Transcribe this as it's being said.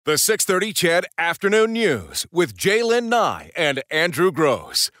The 6:30 CHED Afternoon News with Jaylen Nye and Andrew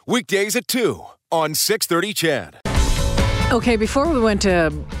Gross. Weekdays at 2 on 6:30 CHED. Okay, before we went to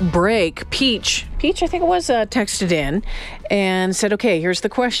break, Peach, I think it was, texted in and said, okay, here's the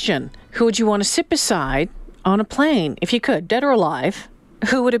question. Who would you want to sit beside on a plane, if you could, dead or alive?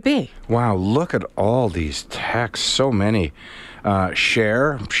 Who would it be? Wow, look at all these texts. So many.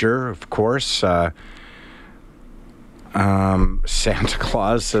 Cher, I'm sure, of course. Santa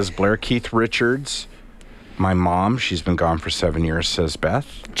Claus, says Blair. Keith Richards. My mom, she's been gone for 7 years, says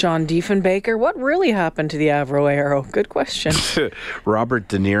Beth. John Diefenbaker. What really happened to the Avro Arrow? Good question. Robert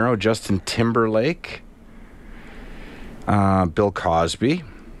De Niro, Justin Timberlake. Bill Cosby.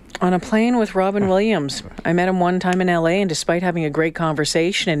 On a plane with Robin Williams. I met him one time in LA, and despite having a great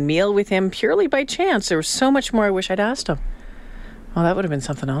conversation and meal with him purely by chance, there was so much more I wish I'd asked him. Well, that would have been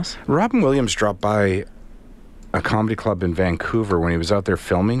something else. Robin Williams dropped by a comedy club in Vancouver when he was out there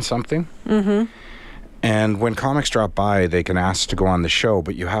filming something. Mm-hmm. And when comics drop by, they can ask to go on the show,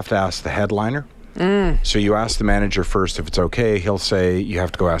 but you have to ask the headliner. So you ask the manager first if it's okay. He'll say you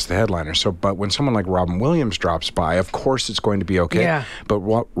have to go ask the headliner. But when someone like Robin Williams drops by, of course it's going to be okay. Yeah. But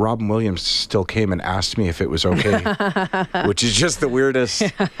Robin Williams still came and asked me if it was okay, which is just the weirdest.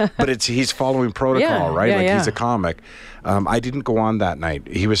 But he's following protocol, right? He's a comic. I didn't go on that night.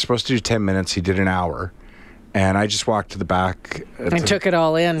 He was supposed to do 10 minutes. He did an hour. And I just walked to the back. And took it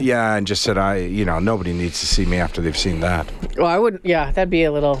all in. Yeah, and just said, nobody needs to see me after they've seen that. Well, I would, that'd be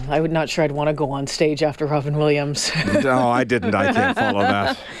a little, I would not sure I'd want to go on stage after Robin Williams. No, I didn't. I can't follow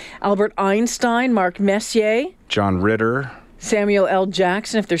that. Albert Einstein, Mark Messier. John Ritter. Samuel L.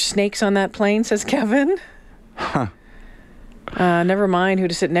 Jackson, if there's snakes on that plane, says Kevin. Huh. Never mind who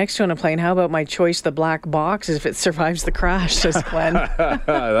to sit next to on a plane. How about my choice, the black box, if it survives the crash, says Glenn.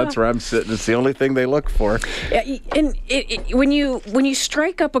 That's where I'm sitting. It's the only thing they look for. Yeah, and when you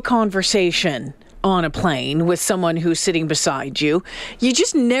strike up a conversation on a plane with someone who's sitting beside you, you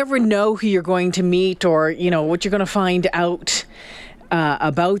just never know who you're going to meet or, what you're going to find out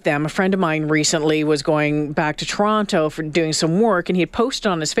about them. A friend of mine recently was going back to Toronto for doing some work, and he had posted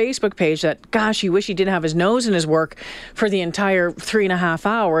on his Facebook page that, gosh, he wished he didn't have his nose in his work for the entire 3.5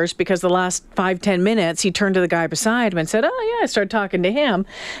 hours, because the last 5-10 minutes he turned to the guy beside him and said, oh yeah, I started talking to him.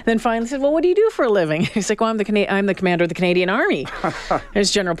 Then finally said, well, what do you do for a living? He's like, well, I'm the commander of the Canadian Army.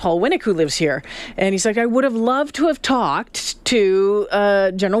 There's General Paul Winnick, who lives here. And he's like, I would have loved to have talked to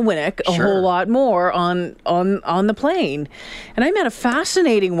General Winnick a whole lot more on the plane. And I met a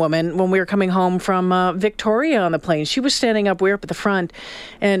fascinating woman when we were coming home from Victoria on the plane. She was standing up, we were up at the front,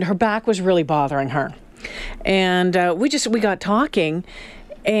 and her back was really bothering her. And we got talking,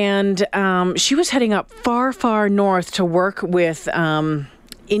 and she was heading up far, far north to work with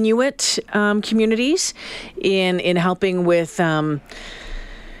Inuit communities in helping with kind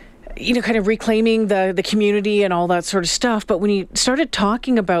of reclaiming the community and all that sort of stuff. But when you started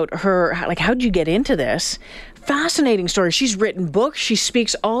talking about her, like, how'd you get into this? Fascinating story. She's written books. She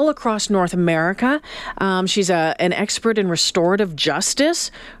speaks all across North America. She's an expert in restorative justice.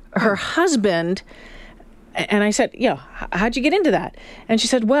 Her husband, and I said, how'd you get into that? And she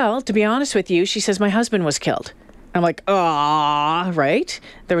said, well, to be honest with you, she says, my husband was killed. I'm like, right?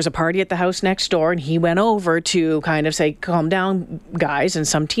 There was a party at the house next door, and he went over to kind of say, calm down, guys, and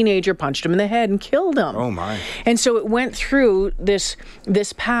some teenager punched him in the head and killed him. Oh, my. And so it went through this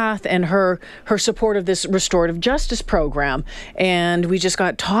path and her support of this restorative justice program, and we just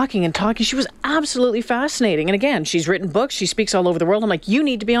got talking and talking. She was absolutely fascinating. And again, she's written books. She speaks all over the world. I'm like, you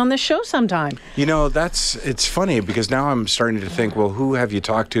need to be on this show sometime. It's funny, because now I'm starting to think, well, who have you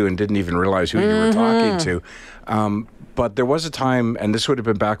talked to and didn't even realize who you were talking to? But there was a time, and this would have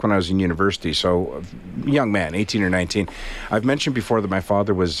been back when I was in university, so young man, 18 or 19. I've mentioned before that my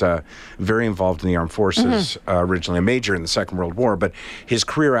father was very involved in the armed forces, originally a major in the Second World War, but his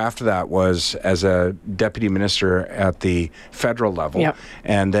career after that was as a deputy minister at the federal level,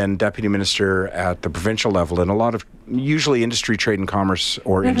 and then deputy minister at the provincial level, and a lot of usually industry, trade and commerce,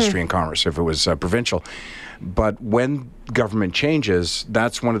 or industry and commerce if it was provincial. But when government changes,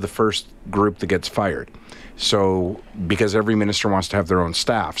 that's one of the first group that gets fired. So, because every minister wants to have their own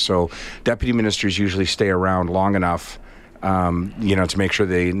staff. So, deputy ministers usually stay around long enough, to make sure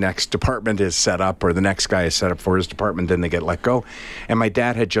the next department is set up or the next guy is set up for his department, then they get let go. And my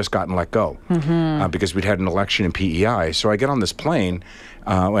dad had just gotten let go because we'd had an election in PEI. So I get on this plane,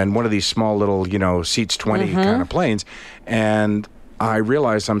 and one of these small little, seats 20 kind of planes, and I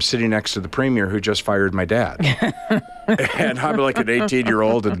realized I'm sitting next to the premier who just fired my dad. And I'm like an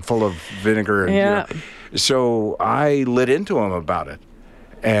 18-year-old and full of vinegar. And, so I lit into him about it.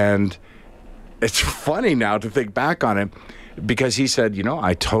 And it's funny now to think back on it. because he said,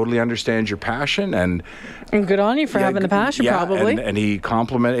 I totally understand your passion, and good on you for having the passion, probably. And he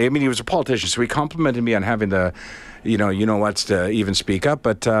complimented. I mean, he was a politician, so he complimented me on having the, what's to even speak up.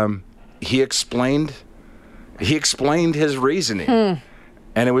 But he explained his reasoning, and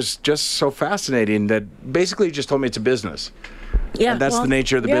it was just so fascinating that basically he just told me it's a business. Yeah, and that's the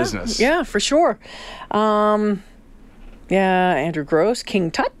nature of the business. Yeah, for sure. Andrew Gross,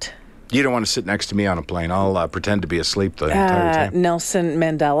 King Tut. You don't want to sit next to me on a plane. I'll pretend to be asleep the entire time. Nelson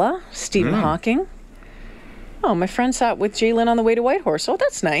Mandela, Stephen Hawking. Oh, my friend sat with Jalen on the way to Whitehorse. Oh,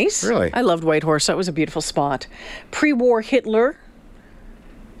 that's nice. Really? I loved Whitehorse. That was a beautiful spot. Pre-war Hitler.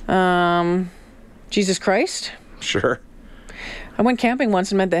 Jesus Christ. Sure. I went camping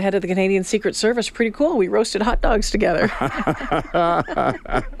once and met the head of the Canadian Secret Service. Pretty cool. We roasted hot dogs together.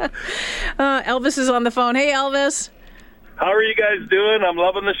 Elvis is on the phone. Hey, Elvis. How are you guys doing? I'm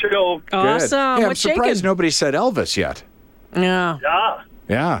loving the show. Awesome. Yeah, I'm What's surprised shaking? nobody said Elvis yet. Yeah.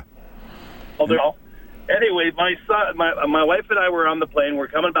 Yeah. Well, anyway, my son, my wife and I were on the plane. We're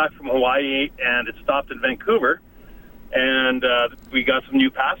coming back from Hawaii, and it stopped in Vancouver. And we got some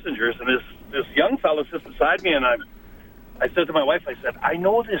new passengers, and this young fellow sits beside me, and I said to my wife, I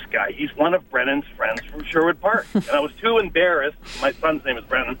know this guy. He's one of Brennan's friends from Sherwood Park. And I was too embarrassed. My son's name is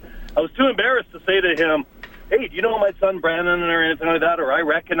Brennan. I was too embarrassed to say to him, hey, do you know my son Brandon or anything like that? Or I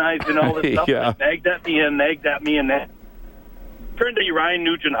recognize all this stuff. Yeah. Nagged at me and that. Turned to Ryan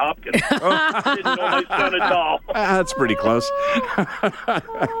Nugent Hopkins. I didn't know my son at all. That's pretty close.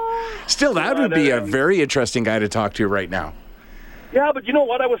 Still, that would be a very interesting guy to talk to right now. Yeah, but you know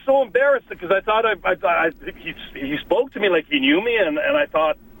what? I was so embarrassed because I thought he spoke to me like he knew me, and I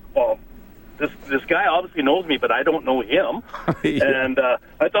thought, well, this guy obviously knows me, but I don't know him. Yeah. And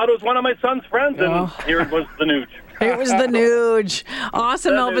I thought it was one of my son's friends, and here it was the Nuge. It was the Nuge.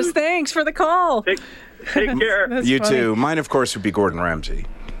 Awesome, The Elvis. Nuge. Thanks for the call. Take care. That's You funny. too. Mine, of course, would be Gordon Ramsay.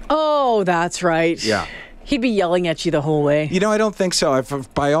 Oh, that's right. Yeah. He'd be yelling at you the whole way. I don't think so.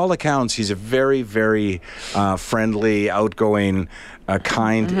 By all accounts, he's a very, very friendly, outgoing,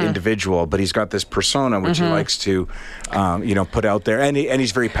 kind individual. But he's got this persona which he likes to, put out there, and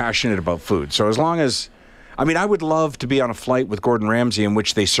he's very passionate about food. So as long as, I would love to be on a flight with Gordon Ramsay in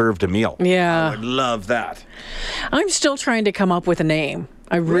which they served a meal. Yeah. I would love that. I'm still trying to come up with a name.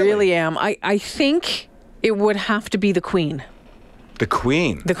 I really am. I think it would have to be the Queen. The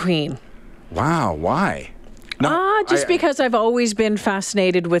Queen. The Queen. Wow. Why? Just because I've always been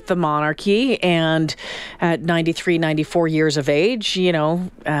fascinated with the monarchy, and at 93, 94 years of age,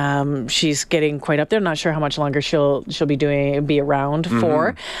 she's getting quite up there. I'm not sure how much longer she'll be around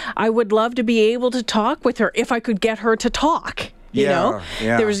for. I would love to be able to talk with her if I could get her to talk. Yeah.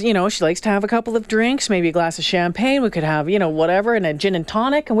 There was, she likes to have a couple of drinks, maybe a glass of champagne. We could have, whatever, and a gin and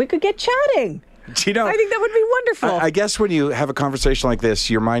tonic, and we could get chatting. I think that would be wonderful. I guess when you have a conversation like this,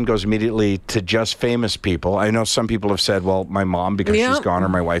 your mind goes immediately to just famous people. I know some people have said, well, my mom because she's gone, or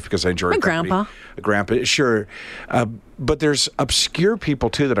my wife because I enjoy her company. Grandpa. Grandpa, sure. But there's obscure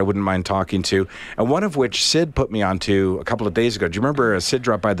people, too, that I wouldn't mind talking to, and one of which Sid put me onto a couple of days ago. Do you remember Sid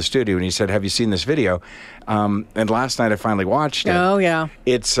dropped by the studio and he said, have you seen this video? And last night I finally watched it. Oh, yeah.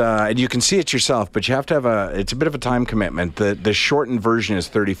 It's and you can see it yourself, but you have to have it's a bit of a time commitment. The shortened version is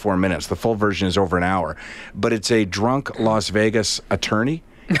 34 minutes. The full version is over an hour. But it's a drunk Las Vegas attorney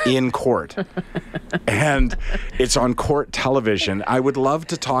in court. And it's on court television. I would love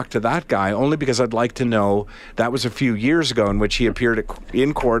to talk to that guy only because I'd like to know. That was a few years ago in which he appeared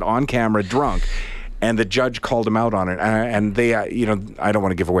in court on camera drunk. And the judge called him out on it. And they, I don't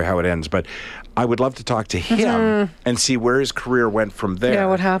want to give away how it ends, but I would love to talk to him and see where his career went from there. Yeah,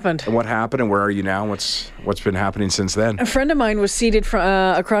 what happened? And what happened, and where are you now? What's been happening since then? A friend of mine was seated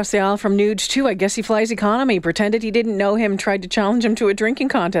across the aisle from Nuge, too. I guess he flies economy. Pretended he didn't know him, tried to challenge him to a drinking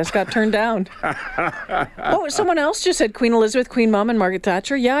contest, got turned down. Someone else just said Queen Elizabeth, Queen Mum, and Margaret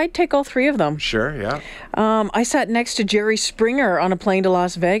Thatcher. Yeah, I'd take all three of them. Sure, yeah. I sat next to Jerry Springer on a plane to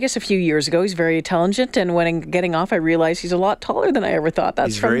Las Vegas a few years ago. He's very intelligent, and when getting off, I realized he's a lot taller than I ever thought.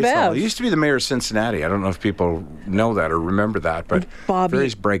 That's He's from very Bev. tall. He used to be the mayor of Cincinnati. I don't know if people know that or remember that, but very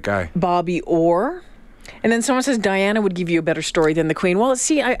bright guy. Bobby Orr. And then someone says Diana would give you a better story than the Queen. Well,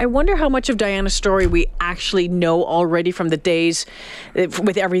 see, I wonder how much of Diana's story we actually know already from the days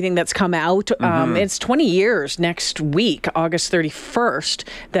with everything that's come out. It's 20 years next week, August 31st,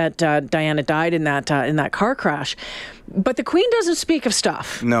 that Diana died in that car crash. But the Queen doesn't speak of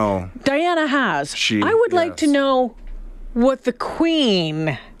stuff. No. Diana has. I would like to know what the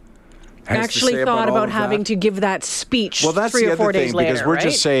Queen actually thought about having to give that speech. Well, that's 3 the or 4 other days thing, later, because we're right?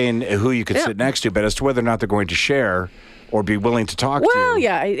 just saying who you could sit next to, but as to whether or not they're going to share, or be willing to talk to you. Well,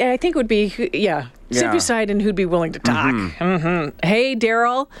 yeah, I think it would be, sit Yeah. beside and who'd be willing to talk. Hey,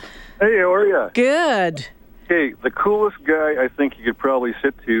 Daryl. Hey, how are you? Good. Hey, the coolest guy I think you could probably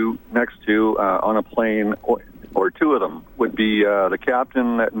sit next to on a plane, or two of them, would be the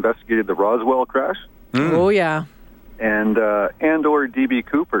captain that investigated the Roswell crash, Oh, yeah. and or DB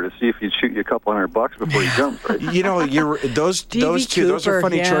Cooper to see if he'd shoot you a couple $100 before he jumps. Right? You know, those two. Those are Cooper,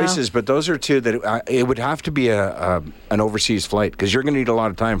 funny yeah. choices, but those are two that it would have to be an overseas flight because you're going to need a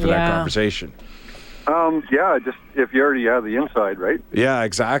lot of time for that Yeah. conversation. Yeah, just if you already have the inside, right? Yeah,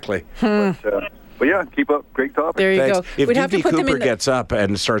 exactly. But yeah, keep up. Great topic. There you Thanks. go. If We'd have to DB put them Cooper in the, gets up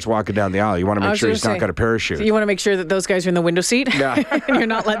and starts walking down the aisle, you want to I make was sure gonna he's not say, got a parachute. So you want to make sure that those guys are in the window seat? Yeah. And you're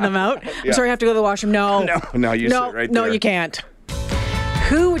not letting them out? I'm sorry, I have to go to the washroom. No. No, you sit right No, there. you can't.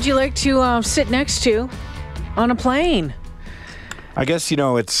 Who would you like to sit next to on a plane? I guess,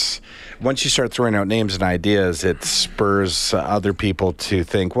 it's once you start throwing out names and ideas, it spurs other people to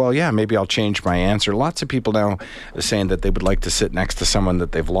think, well, yeah, maybe I'll change my answer. Lots of people now are saying that they would like to sit next to someone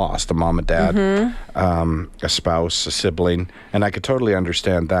that they've lost, a mom and dad, a spouse, a sibling, and I could totally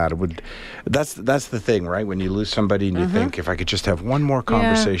understand that. That's the thing, right? When you lose somebody and you think, if I could just have one more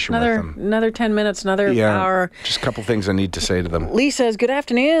conversation with them. Another 10 minutes, another hour. Just a couple things I need to say to them. Lee says, good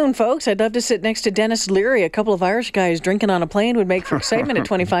afternoon, folks. I'd love to sit next to Dennis Leary. A couple of Irish guys drinking on a plane would make for excitement at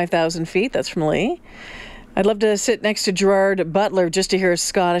 25,000 feet. That's from Lee. I'd love to sit next to Gerard Butler just to hear his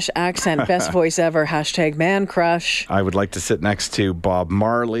Scottish accent. Best voice ever. # man crush. I would like to sit next to Bob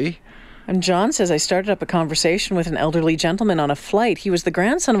Marley. And John says, I started up a conversation with an elderly gentleman on a flight. He was the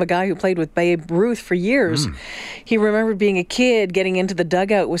grandson of a guy who played with Babe Ruth for years. He remembered being a kid getting into the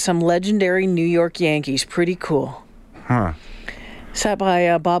dugout with some legendary New York Yankees. Pretty cool. Huh. Sat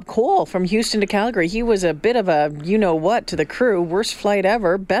by Bob Cole from Houston to Calgary. He was a bit of a you-know-what to the crew. Worst flight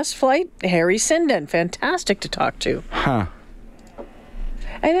ever. Best flight, Harry Sinden. Fantastic to talk to. Huh.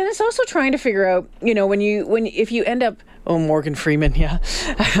 And then it's also trying to figure out, if you end up, Morgan Freeman, yeah.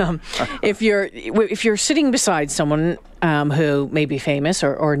 If you're sitting beside someone who may be famous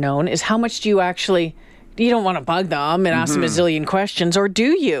or known, is how much do you actually... You don't want to bug them and ask them a zillion questions, or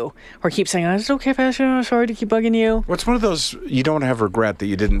do you? Or keep saying, "It's okay if I ask you, I'm sorry to keep bugging you." What's one of those you don't have regret that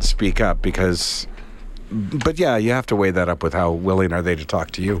you didn't speak up because... But yeah, you have to weigh that up with how willing are they to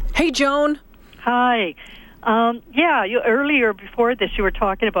talk to you. Hey, Joan. Hi. Earlier before this, you were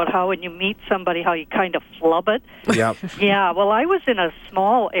talking about how when you meet somebody, how you kind of flub it. Yep. Yeah, well, I was in a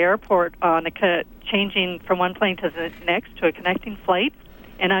small airport on changing from one plane to the next to a connecting flight,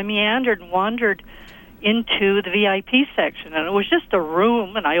 and I meandered and wandered into the VIP section, and it was just a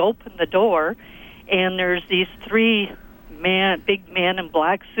room, and I opened the door, and there's these three big men in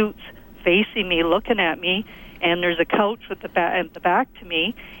black suits facing me, looking at me, and there's a couch at the back to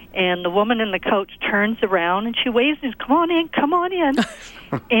me, and the woman in the couch turns around, and she waves and says, come on in.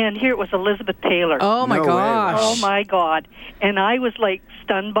 And here it was Elizabeth Taylor. Oh, my gosh. Oh, my God. And I was, like,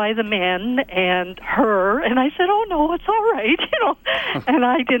 stunned by the men and her, and I said, oh, no, it's all right, and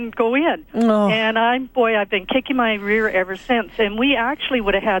I didn't go in. Oh. And I've been kicking my rear ever since, and we actually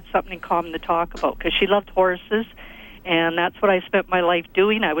would have had something in common to talk about, because she loved horses, and that's what I spent my life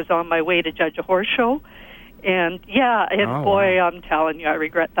doing. I was on my way to judge a horse show, and I'm telling you, I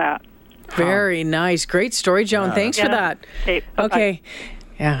regret that. Very nice. Great story, Joan. Thanks for that. Okay. Okay.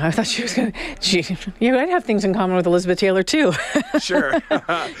 Yeah, I thought she was going to... I'd have things in common with Elizabeth Taylor, too. Sure.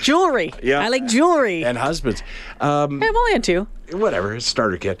 Jewelry. Yeah. I like jewelry. And husbands. I've only had two. Whatever,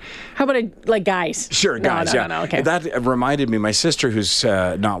 starter kit. How about guys? Sure, guys, yeah. No, okay. That reminded me, my sister, who's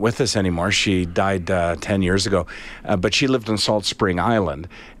not with us anymore, she died 10 years ago, but she lived on Salt Spring Island.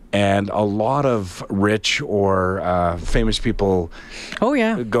 And a lot of rich or famous people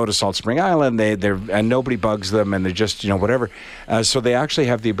go to Salt Spring Island. And nobody bugs them, and they're just, whatever. So they actually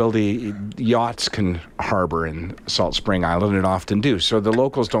have the ability, yachts can harbor in Salt Spring Island, and often do. So the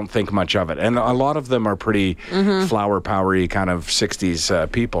locals don't think much of it. And a lot of them are pretty flower powery kind of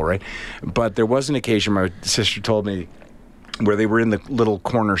 60s people, right? But there was an occasion, my sister told me, where they were in the little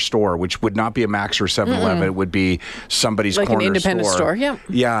corner store, which would not be a Max or 7-Eleven. It would be somebody's like corner an independent store. Yeah.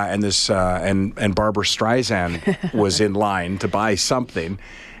 Yeah, and this and Barbara Streisand was in line to buy something,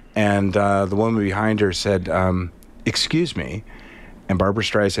 and the woman behind her said, "Excuse me," and Barbara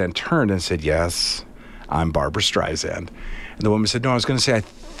Streisand turned and said, "Yes, I'm Barbara Streisand," and the woman said, "No, I was going to say I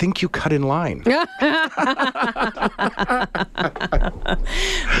think you cut in line."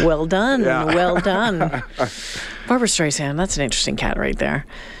 Well done. Yeah. Well done. Barbara Streisand, that's an interesting cat right there.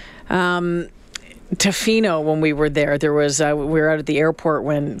 Tofino, when we were there was we were out at the airport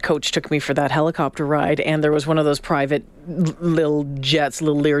when Coach took me for that helicopter ride, and there was one of those private little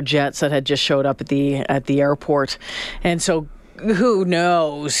Lear jets that had just showed up at the airport, and so who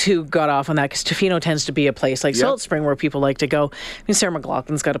knows who got off on that, because Tofino tends to be a place like Salt Spring where people like to go. I mean, Sarah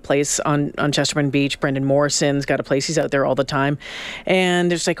McLaughlin's got a place on Chesterman Beach. Brendan Morrison's got a place. He's out there all the time.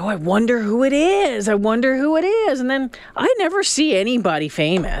 And it's like, I wonder who it is. And then I never see anybody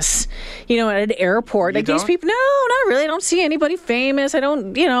famous, at an airport. Like these people, no, not really. I don't see anybody famous. I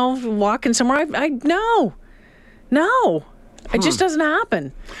don't, walking somewhere. No. It just doesn't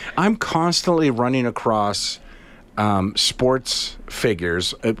happen. I'm constantly running across sports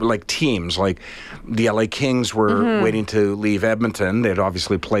figures, like teams, like the LA Kings were waiting to leave Edmonton. They'd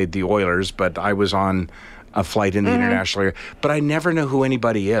obviously played the Oilers, but I was on a flight in the international area. But I never know who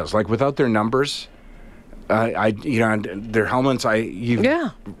anybody is. Like, without their numbers, and their helmets, right.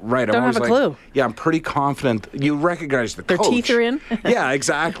 Don't have a clue. Yeah, I'm pretty confident you recognize the Their coach. teeth are in. Yeah,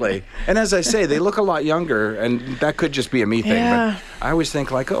 exactly. And as I say, they look a lot younger, and that could just be a me thing. Yeah. But I always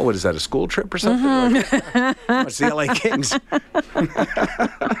think like, what is that, a school trip or something? Like, it's the LA Kings.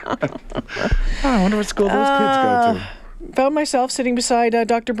 I wonder what school those kids go to. Found myself sitting beside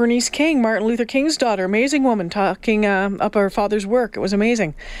Dr. Bernice King, Martin Luther King's daughter. Amazing woman, talking up her father's work. It was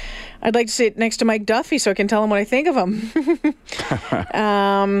amazing. I'd like to sit next to Mike Duffy so I can tell him what I think of him.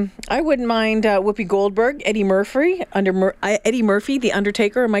 I wouldn't mind Whoopi Goldberg, Eddie Murphy, The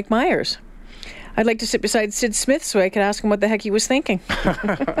Undertaker, and Mike Myers. I'd like to sit beside Sid Smith so I could ask him what the heck he was thinking.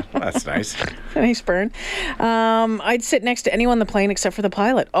 That's nice. Nice burn. I'd sit next to anyone on the plane except for the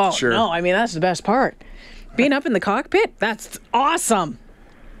pilot. Oh, sure. No, I mean, that's the best part. Being up in the cockpit, that's awesome.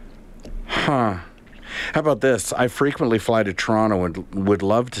 Huh. How about this? I frequently fly to Toronto and would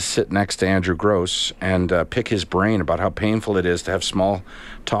love to sit next to Andrew Gross and pick his brain about how painful it is to have small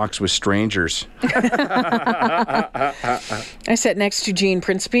talks with strangers. I sat next to Gene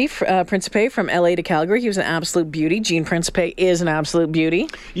Principe from LA to Calgary. He was an absolute beauty. Gene Principe is an absolute beauty.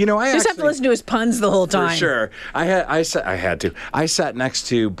 I just have to listen to his puns the whole time. For sure. I sat next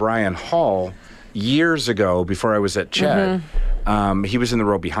to Brian Hall years ago before I was at CHED. He was in the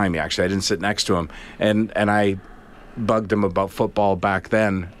row behind me, actually. I didn't sit next to him. And I bugged him about football back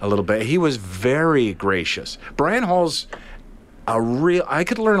then a little bit. He was very gracious. Brian Hall's I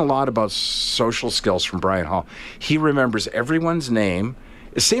could learn a lot about social skills from Brian Hall. He remembers everyone's name.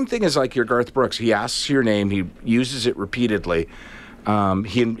 The same thing as like your Garth Brooks. He asks your name. He uses it repeatedly.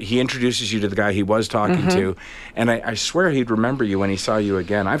 He introduces you to the guy he was talking to, and I swear he'd remember you when he saw you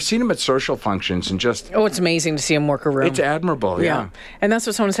again. I've seen him at social functions and just... Oh, it's amazing to see him work a room. It's admirable, yeah. And that's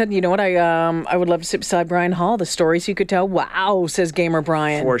what someone said. You know what? I would love to sit beside Brian Hall. The stories he could tell. Wow, says Gamer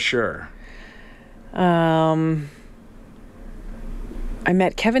Brian. For sure. I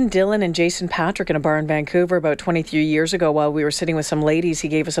met Kevin Dillon and Jason Patrick in a bar in Vancouver about 23 years ago while we were sitting with some ladies. He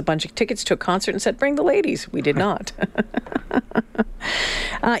gave us a bunch of tickets to a concert and said, bring the ladies. We did not.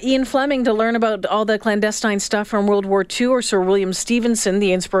 Ian Fleming to learn about all the clandestine stuff from World War II, or Sir William Stevenson,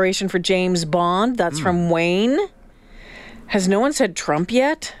 the inspiration for James Bond. That's from Wayne. Has no one said Trump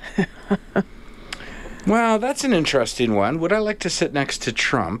yet? Well, that's an interesting one. Would I like to sit next to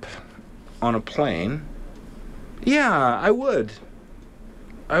Trump on a plane? Yeah, I would.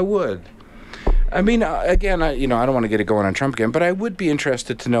 I mean, again, I don't want to get it going on Trump again, but I would be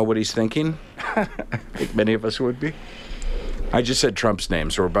interested to know what he's thinking. I think many of us would be. I just said Trump's name,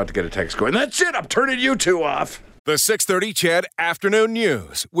 so we're about to get a text going. That's it. I'm turning you two off. The 6:30 CHED Afternoon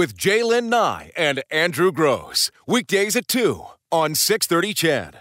News with Jaylen Nye and Andrew Gross. Weekdays at 2 on 6:30 CHED.